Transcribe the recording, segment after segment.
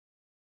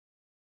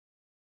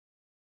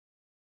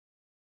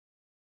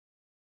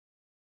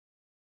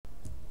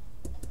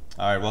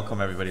All right, welcome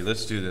everybody.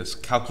 Let's do this.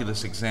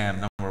 Calculus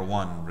exam number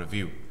 1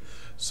 review.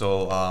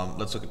 So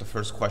let's look at the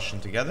first question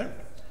together.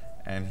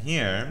 And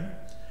here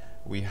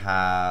we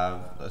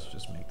have, let's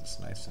just make this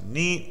nice and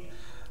neat.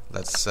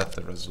 Let's set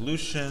the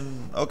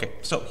resolution. Okay,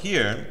 so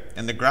here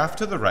in the graph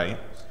to the right,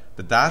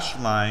 the dashed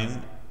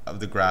line of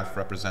the graph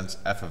represents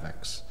f of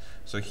x.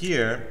 So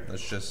here,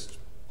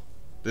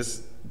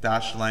 this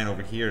dashed line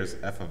over here is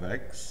f of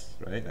x,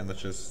 right? And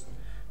let's just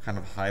kind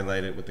of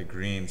highlight it with the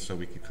green so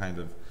we can kind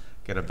of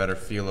get a better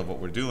feel of what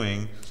we're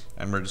doing.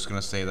 And we're just going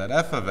to say that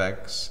f of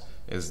x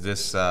is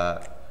this,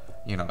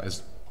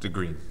 is the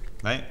green,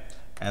 right?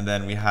 And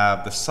then we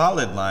have the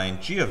solid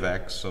line g of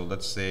x. So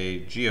let's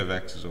say g of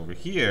x is over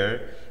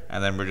here.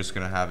 And then we're just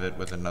going to have it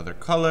with another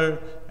color.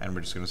 And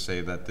we're just going to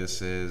say that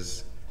this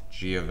is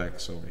g of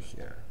x over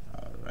here.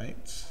 All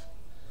right.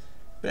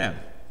 Bam.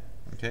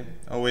 Okay.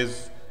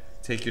 Always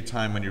take your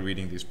time when you're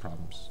reading these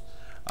problems.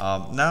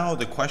 Now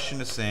the question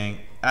is saying,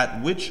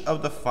 at which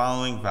of the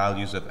following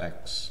values of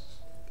x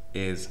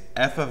is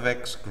f of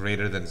x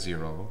greater than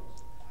 0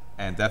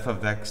 and f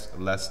of x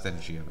less than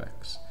g of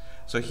x?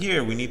 So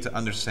here we need to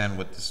understand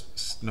what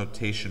this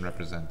notation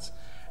represents.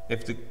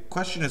 If the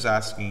question is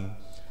asking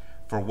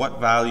for what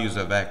values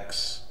of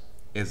x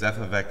is f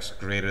of x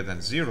greater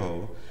than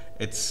 0,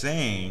 it's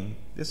saying,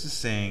 this is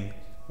saying,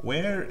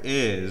 where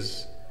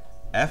is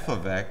f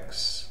of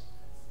x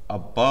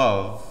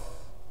above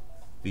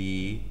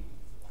the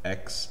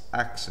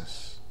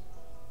x-axis?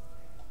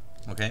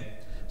 Okay,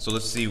 so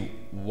let's see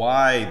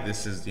why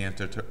this is the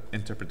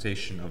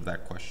interpretation of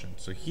that question.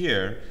 So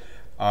here,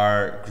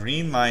 our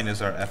green line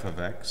is our f of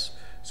x.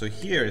 So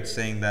here it's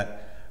saying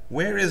that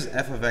where is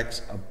f of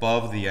x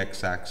above the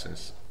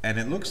x-axis? And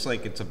it looks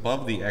like it's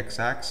above the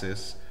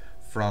x-axis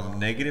from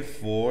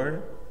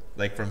 -4,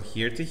 like from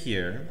here to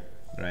here,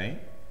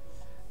 right?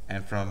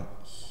 And from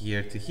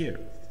here to here.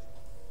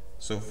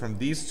 So from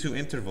these two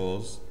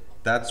intervals,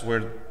 that's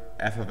where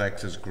f of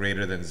x is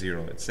greater than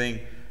 0. It's saying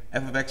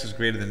f of x is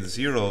greater than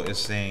 0 is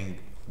saying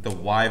the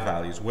y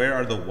values. Where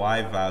are the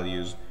y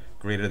values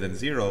greater than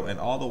 0? And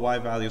all the y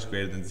values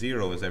greater than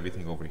 0 is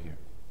everything over here.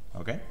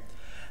 Okay?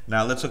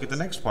 Now let's look at the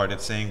next part.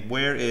 It's saying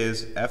where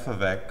is f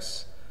of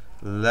x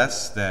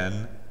less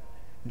than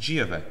g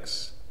of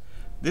x?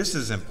 This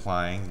is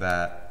implying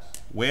that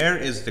where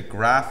is the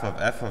graph of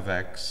f of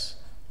x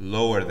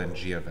lower than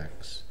g of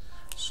x?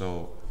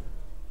 So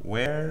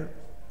where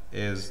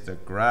is the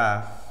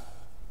graph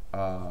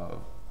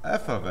of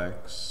f of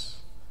x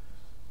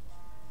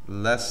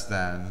less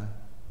than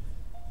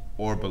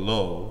or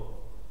below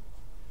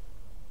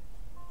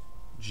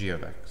g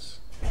of x?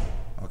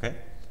 Okay,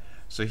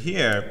 so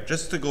here,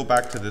 just to go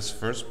back to this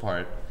first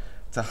part,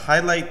 to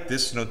highlight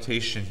this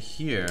notation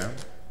here,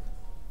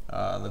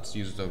 let's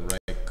use the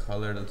right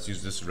color, let's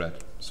use this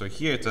red. So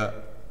here,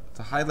 to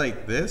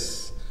highlight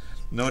this,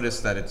 notice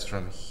that it's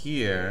from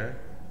here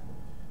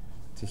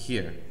to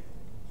here,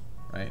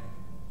 right?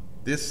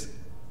 This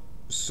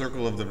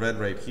circle of the red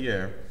right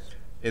here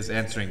is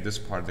answering this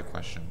part of the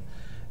question.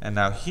 And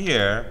now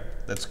here,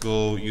 let's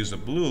go use a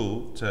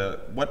blue to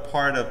what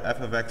part of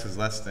f of x is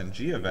less than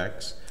g of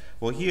x?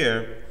 Well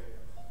here,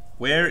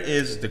 where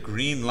is the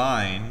green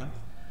line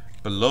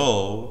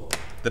below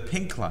the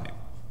pink line?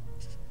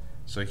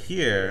 So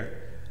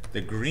here,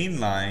 the green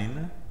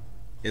line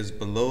is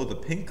below the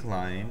pink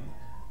line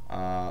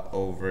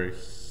over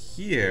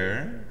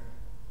here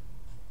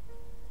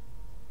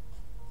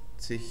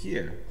to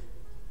here.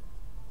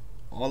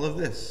 All of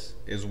this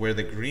is where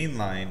the green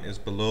line is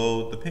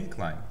below the pink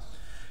line.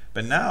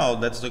 But now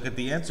let's look at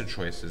the answer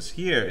choices.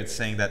 Here it's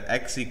saying that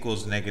x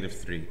equals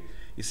 -3.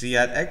 You see,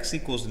 at x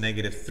equals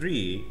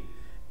 -3,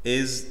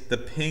 is the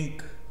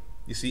pink,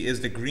 you see,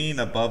 is the green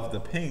above the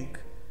pink?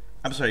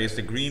 I'm sorry, is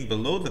the green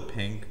below the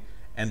pink?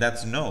 And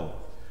that's no.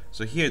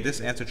 So here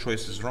this answer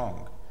choice is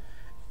wrong.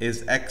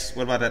 Is x,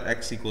 what about at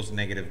x equals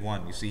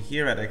 -1? You see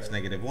here at x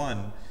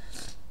 -1,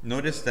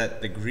 notice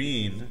that the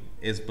green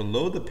is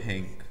below the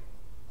pink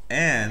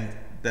and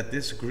that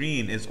this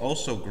green is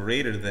also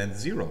greater than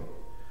 0.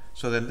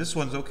 So then this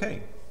one's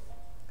okay.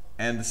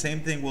 And the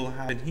same thing will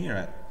happen here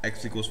at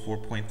x equals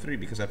 4.3,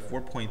 because at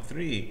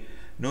 4.3,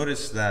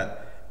 notice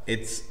that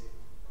it's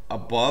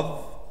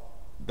above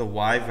the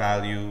y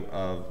value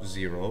of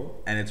 0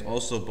 and it's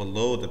also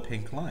below the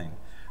pink line.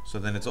 So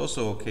then it's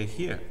also okay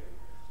here.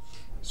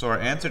 So our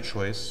answer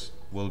choice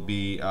will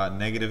be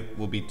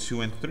will be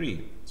 2 and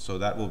 3. So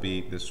that will be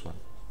this one,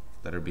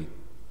 letter B.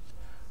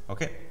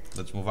 Okay,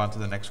 let's move on to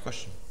the next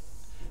question.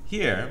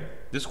 Here,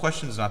 this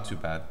question is not too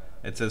bad.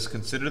 It says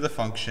consider the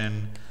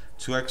function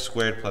 2x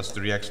squared plus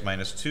 3x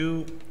minus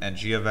 2 and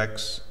g of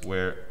x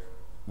where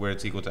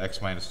it's equal to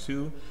x minus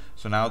 2.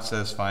 So now it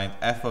says find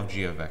f of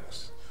g of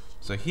x.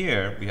 So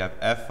here we have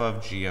f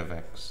of g of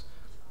x.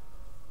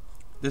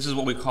 This is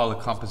what we call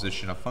a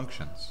composition of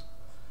functions.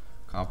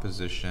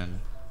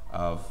 Composition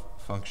of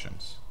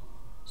functions.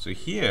 So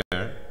here,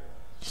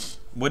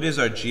 what is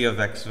our g of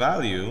x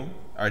value?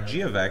 Our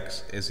g of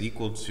x is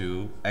equal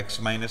to x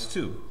minus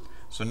 2.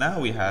 So now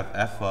we have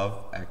f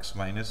of x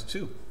minus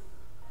 2.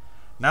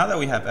 Now that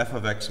we have f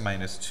of x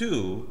minus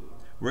 2,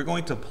 we're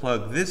going to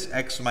plug this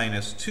x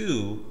minus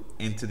 2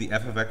 into the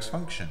f of x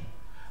function.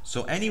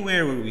 So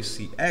anywhere where we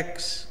see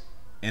x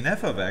in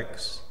f of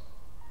x,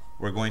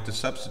 we're going to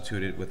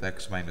substitute it with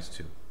x minus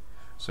 2.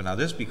 So now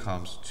this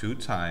becomes 2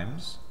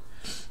 times,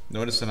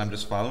 notice that I'm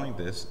just following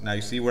this. Now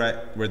you see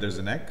where there's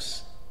an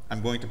x,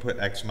 I'm going to put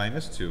x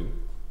minus 2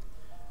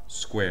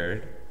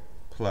 squared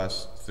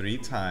plus 3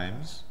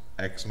 times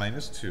x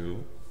minus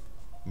 2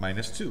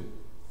 minus 2.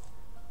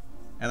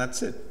 And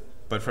that's it.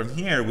 But from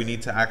here, we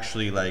need to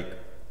actually like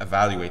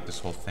evaluate this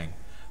whole thing.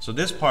 So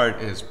this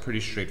part is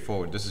pretty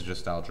straightforward. This is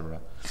just algebra.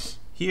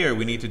 Here,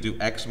 we need to do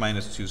x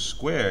minus 2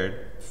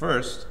 squared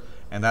first,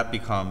 and that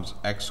becomes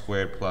x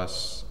squared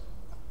plus,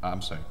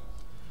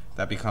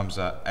 that becomes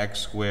x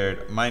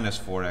squared minus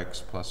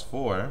 4x plus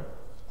 4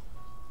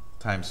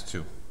 times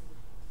 2.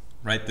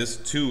 Right, this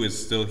 2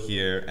 is still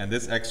here, and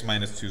this x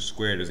minus 2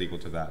 squared is equal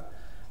to that.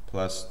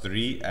 Plus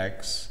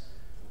 3x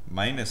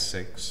minus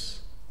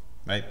 6,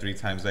 right? 3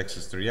 times x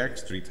is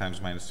 3x, 3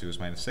 times minus 2 is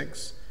minus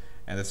 6,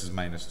 and this is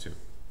minus 2.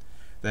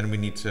 Then we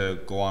need to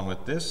go on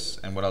with this,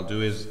 and what I'll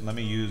do is, let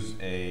me use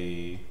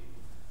a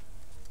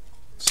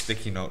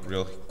sticky note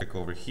real quick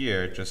over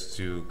here, just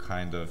to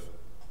kind of,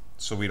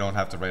 so we don't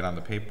have to write on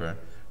the paper.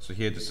 So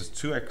here, this is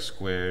 2x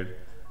squared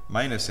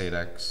minus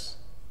 8x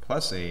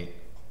plus 8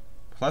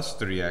 plus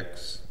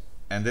 3x,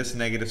 and this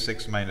negative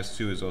 6 minus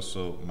 2 is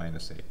also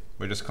minus 8.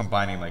 We're just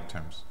combining like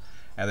terms.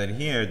 And then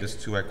here, this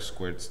 2x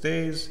squared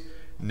stays,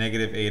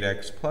 negative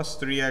 8x plus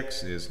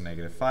 3x is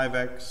negative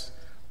 5x,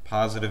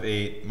 positive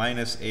 8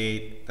 minus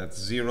 8, that's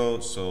 0,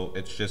 so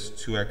it's just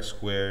 2x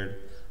squared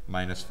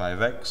minus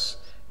 5x.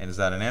 And is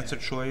that an answer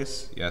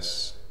choice?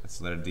 Yes, that's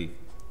letter D.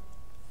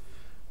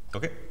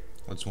 Okay,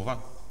 let's move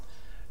on.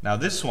 Now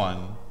this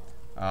one,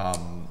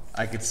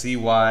 I could see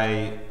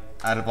why,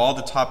 out of all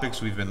the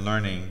topics we've been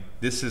learning,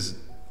 this is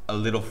a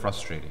little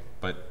frustrating,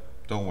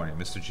 but don't worry,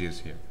 Mr. G is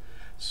here.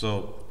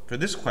 So for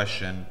this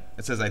question,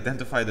 it says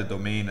identify the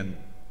domain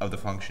of the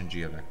function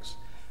g of x.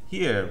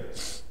 Here,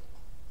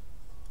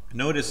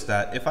 notice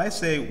that if I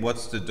say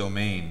what's the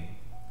domain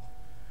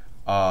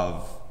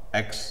of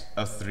x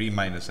of 3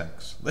 minus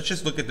x, let's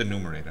just look at the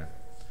numerator.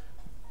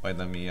 Wait,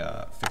 let me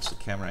fix the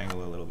camera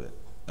angle a little bit.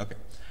 Okay,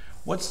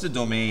 what's the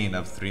domain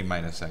of 3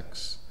 minus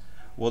x?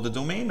 Well, the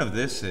domain of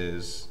this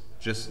is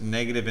just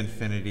negative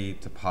infinity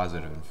to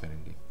positive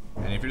infinity.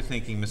 And if you're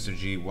thinking, Mr.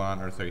 G, what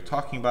on earth are you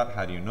talking about?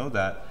 How do you know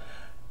that?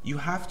 You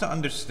have to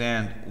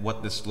understand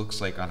what this looks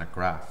like on a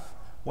graph.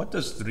 What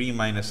does 3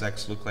 minus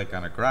x look like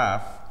on a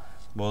graph?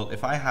 Well,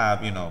 if I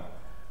have,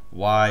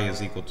 y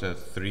is equal to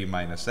 3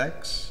 minus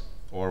x,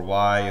 or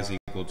y is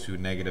equal to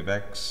negative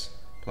x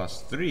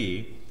plus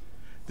 3,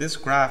 this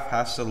graph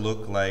has to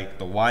look like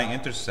the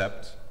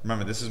y-intercept.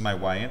 Remember, this is my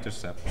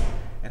y-intercept.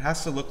 It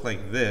has to look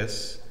like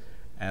this,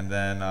 and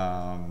then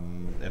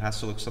it has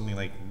to look something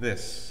like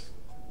this.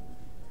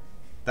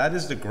 That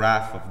is the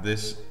graph of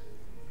this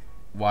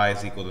y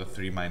is equal to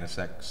 3 minus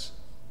x.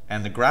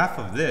 And the graph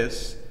of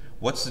this,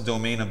 what's the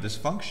domain of this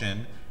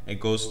function?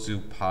 It goes to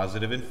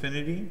positive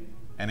infinity,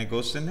 and it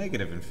goes to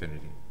negative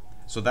infinity.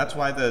 So that's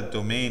why the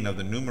domain of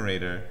the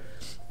numerator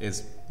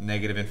is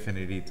negative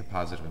infinity to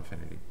positive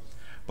infinity.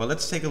 But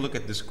let's take a look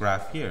at this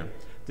graph here.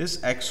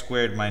 This x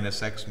squared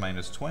minus x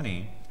minus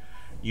 20,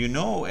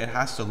 it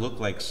has to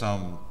look like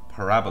some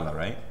parabola,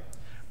 right?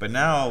 But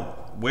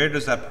now, where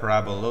does that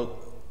parabola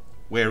look?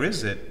 Where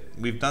is it?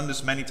 We've done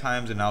this many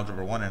times in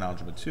Algebra 1 and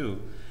Algebra 2.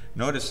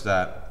 Notice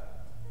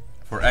that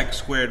for x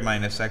squared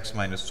minus x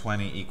minus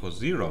 20 equals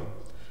 0,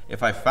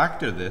 if I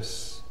factor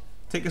this,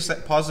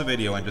 pause the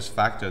video and just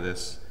factor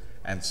this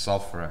and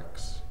solve for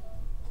x.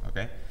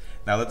 Okay?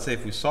 Now let's say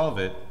if we solve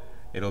it,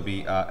 it'll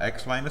be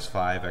x minus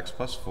 5, x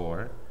plus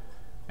 4,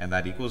 and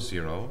that equals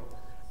 0.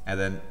 And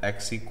then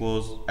x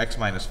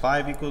minus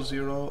 5 equals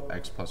 0,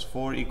 x plus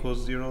 4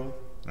 equals 0,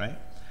 right?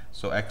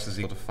 So x is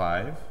equal to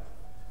 5,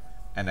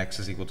 and x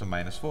is equal to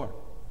minus 4.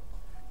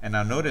 And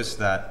now notice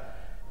that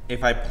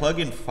if I plug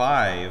in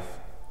 5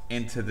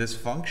 into this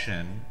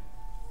function,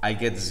 I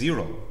get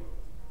 0.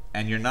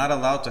 And you're not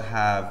allowed to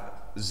have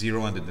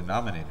 0 in the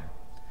denominator.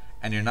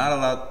 And you're not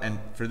allowed, and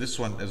for this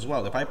one as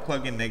well, if I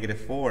plug in negative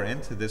 4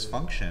 into this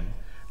function,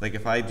 like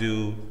if I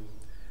do,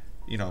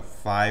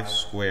 5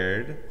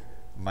 squared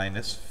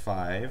minus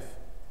 5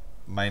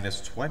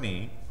 minus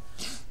 20,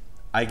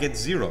 I get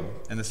 0.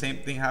 And the same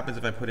thing happens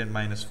if I put in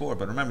minus 4.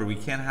 But remember, we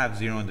can't have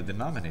 0 in the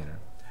denominator.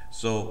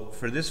 So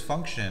for this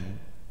function,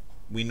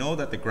 we know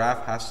that the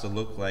graph has to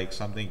look like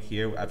something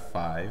here at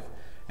 5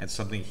 and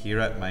something here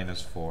at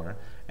minus 4,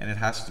 and it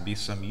has to be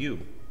some u,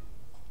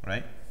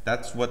 right?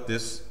 That's what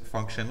this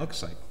function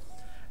looks like.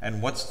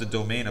 And what's the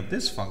domain of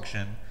this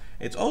function?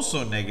 It's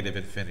also negative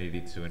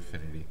infinity to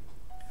infinity.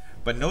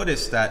 But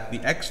notice that the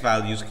x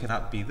values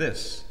cannot be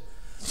this.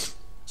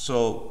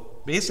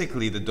 So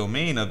basically the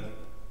domain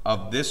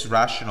of this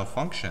rational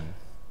function,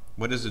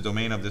 what is the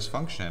domain of this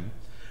function?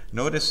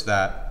 Notice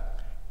that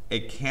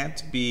it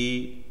can't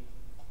be,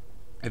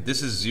 if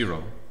this is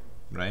 0,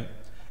 right?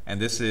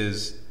 And this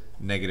is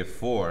negative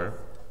 4,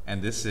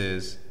 and this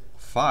is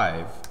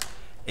 5,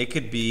 It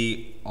could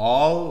be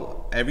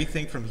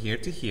everything from here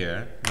to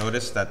here.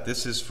 Notice that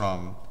this is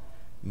from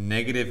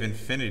negative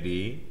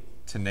infinity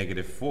to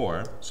negative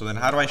 4. So then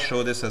how do I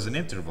show this as an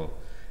interval?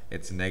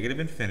 It's negative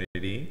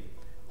infinity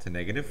to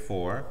negative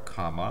 4,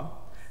 comma.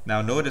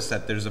 Now notice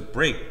that there's a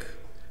break.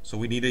 So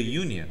we need a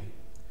union.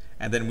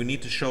 And then we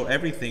need to show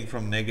everything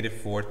from negative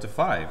 4 to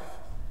 5.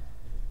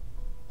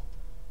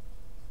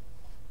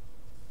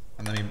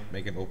 And let me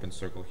make an open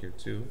circle here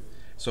too.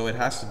 So it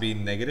has to be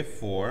negative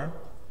 4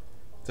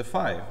 to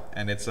 5.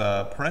 And it's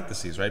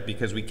parentheses, right?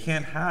 Because we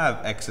can't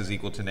have x is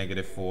equal to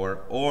negative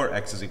 4 or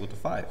x is equal to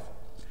 5.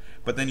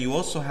 But then you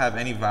also have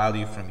any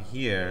value from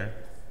here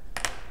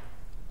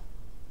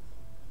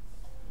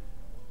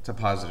to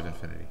positive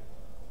infinity.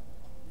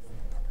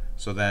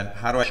 So then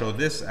how do I show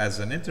this as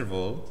an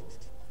interval?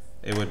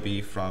 It would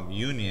be from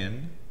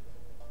union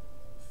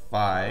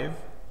 5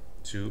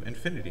 to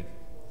infinity.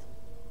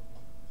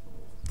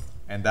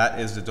 And that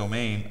is the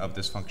domain of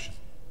this function.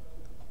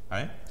 All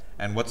right?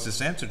 And what's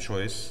this answer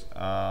choice?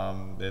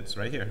 It's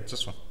right here. It's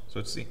this one. So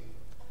it's C.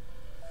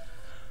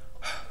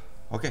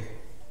 Okay.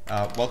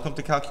 Welcome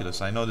to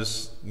calculus. I know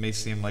this may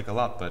seem like a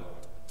lot,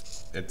 but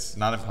it's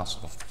not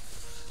impossible.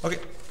 Okay,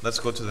 let's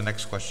go to the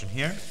next question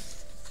here.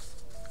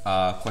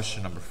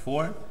 Question number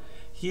 4.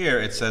 Here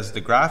it says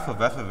the graph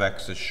of f of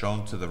x is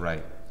shown to the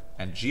right,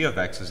 and g of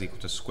x is equal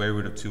to square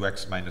root of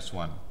 2x minus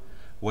 1.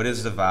 What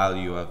is the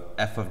value of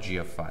f of g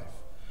of 5?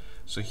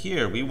 So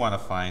here we want to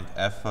find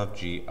f of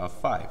g of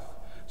 5.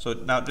 So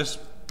now just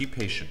be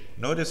patient.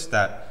 Notice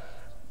that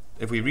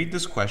if we read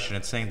this question,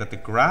 it's saying that the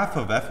graph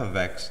of f of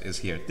x is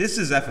here. This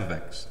is f of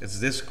x. It's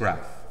this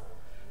graph.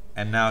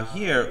 And now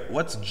here,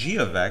 what's g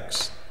of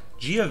x?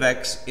 G of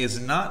x is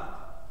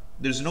not,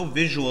 there's no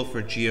visual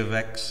for g of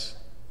x.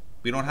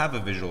 We don't have a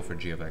visual for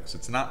g of x.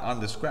 It's not on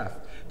this graph.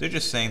 They're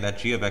just saying that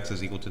g of x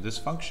is equal to this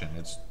function.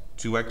 It's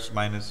 2x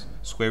minus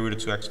square root of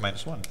 2x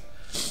minus 1.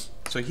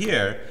 So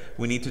here,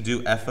 we need to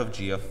do f of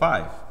g of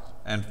 5.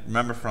 And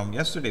remember from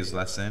yesterday's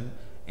lesson,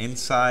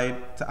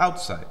 inside to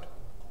outside.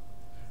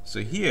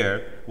 So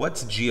here,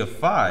 what's g of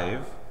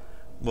 5?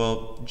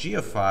 Well, g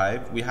of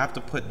 5, we have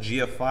to put g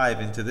of 5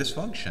 into this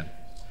function.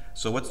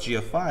 So what's g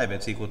of 5?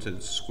 It's equal to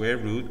the square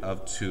root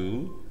of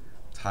 2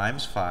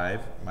 times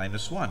 5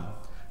 minus 1.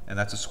 And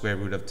that's the square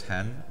root of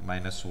 10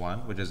 minus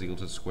 1, which is equal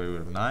to the square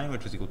root of 9,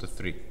 which is equal to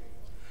 3.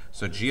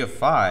 So g of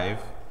 5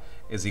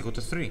 is equal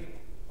to 3.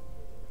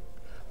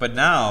 But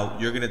now,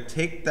 you're going to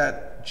take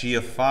that g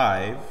of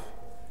 5,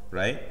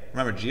 right?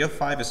 Remember, g of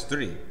 5 is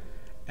 3.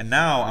 And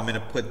now, I'm going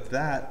to put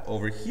that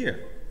over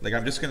here. Like,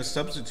 I'm just going to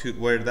substitute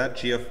where that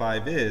g of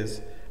 5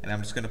 is, and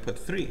I'm just going to put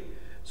 3.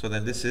 So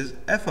then this is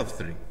f of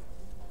 3.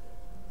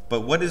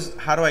 But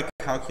how do I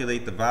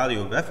calculate the value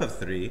of f of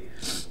 3?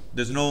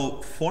 There's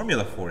no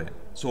formula for it.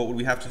 So what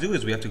we have to do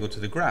is we have to go to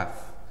the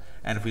graph.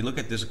 And if we look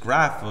at this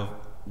graph of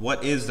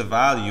what is the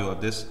value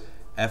of this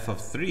f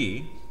of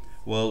 3,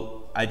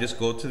 well, I just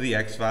go to the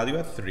x value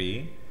at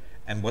 3,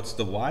 and what's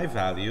the y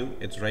value?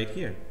 It's right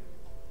here.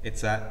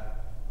 It's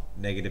at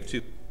negative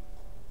 2.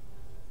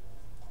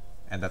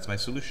 And that's my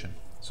solution.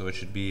 So it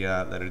should be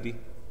letter D.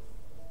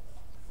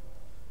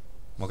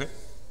 Okay?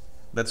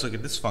 Let's look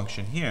at this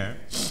function here.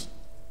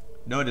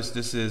 Notice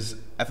this is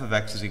f of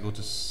x is equal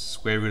to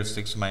square root of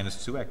 6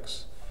 minus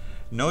 2x.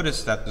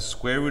 Notice that the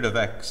square root of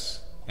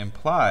x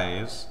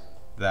implies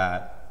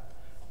that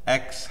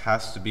x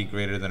has to be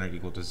greater than or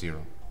equal to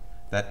 0.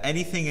 That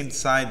anything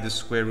inside the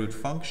square root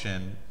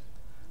function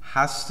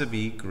has to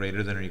be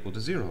greater than or equal to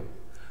 0.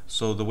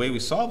 So the way we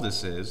solve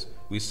this is,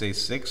 we say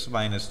 6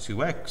 minus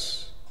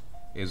 2x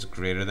is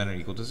greater than or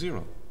equal to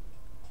 0.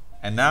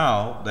 And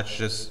now, let's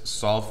just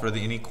solve for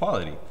the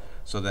inequality.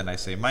 So then I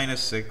say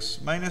minus 6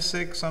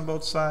 on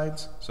both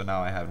sides. So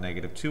now I have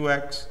negative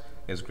 2x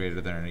is greater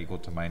than or equal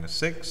to minus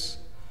 6.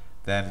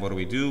 Then what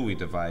do? We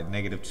divide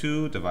negative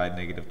 2, divide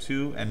negative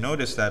 2. And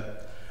notice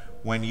that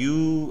when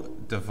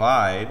you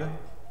divide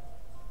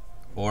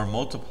or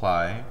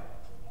multiply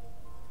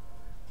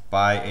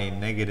by a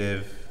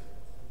negative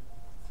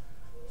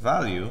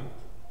value,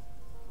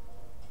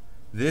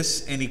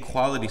 this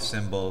inequality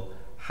symbol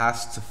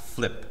has to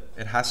flip.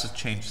 It has to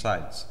change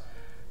sides.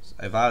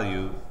 A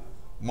value,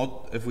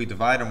 if we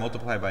divide or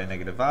multiply by a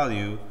negative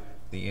value,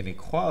 the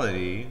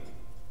inequality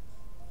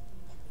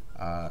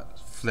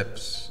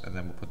flips, and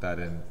then we'll put that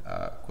in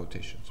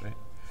quotations, right?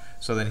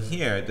 So then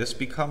here, this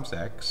becomes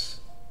x.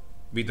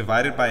 We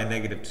divided by a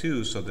negative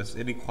 2, so this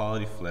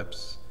inequality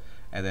flips,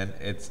 and then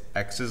it's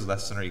x is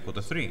less than or equal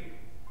to 3.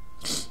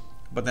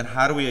 But then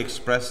how do we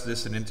express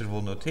this in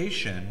interval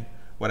notation?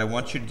 What I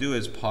want you to do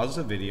is pause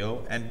the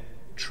video and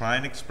try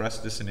and express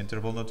this in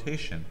interval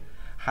notation.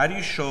 How do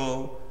you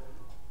show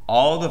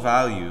all the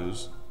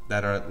values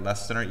that are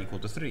less than or equal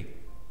to 3?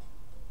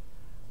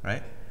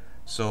 Right?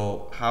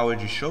 So how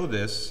would you show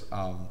this?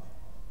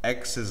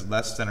 X is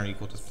less than or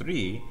equal to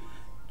 3.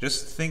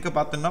 Just think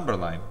about the number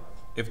line.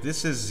 If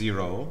this is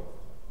 0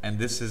 and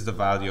this is the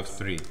value of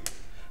 3,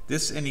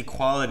 this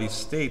inequality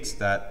states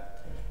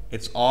that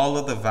it's all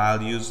of the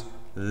values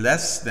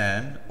less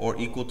than or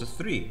equal to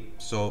 3.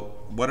 So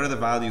what are the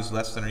values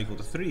less than or equal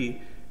to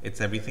 3? It's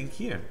everything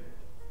here.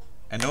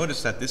 And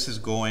notice that this is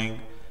going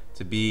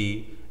to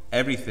be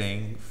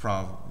everything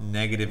from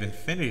negative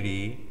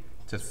infinity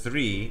to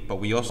 3, but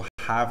we also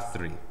have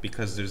 3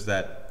 because there's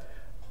that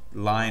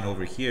line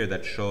over here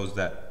that shows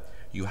that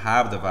you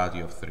have the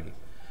value of 3.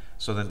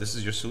 So then this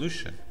is your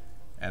solution,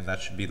 and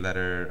that should be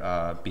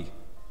letter B.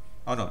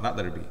 Oh no, not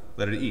letter B,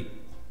 letter E,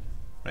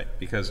 right?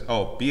 Because,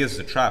 oh, B is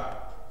the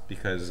trap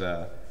because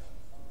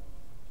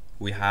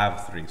we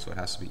have 3, so it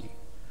has to be E.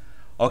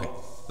 Okay,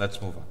 let's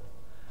move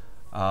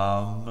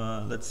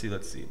on. Let's see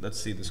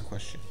this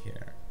question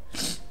here.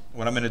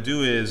 What I'm going to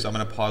do is I'm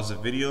going to pause the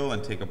video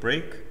and take a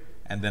break,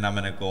 and then I'm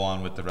going to go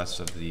on with the rest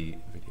of the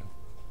video.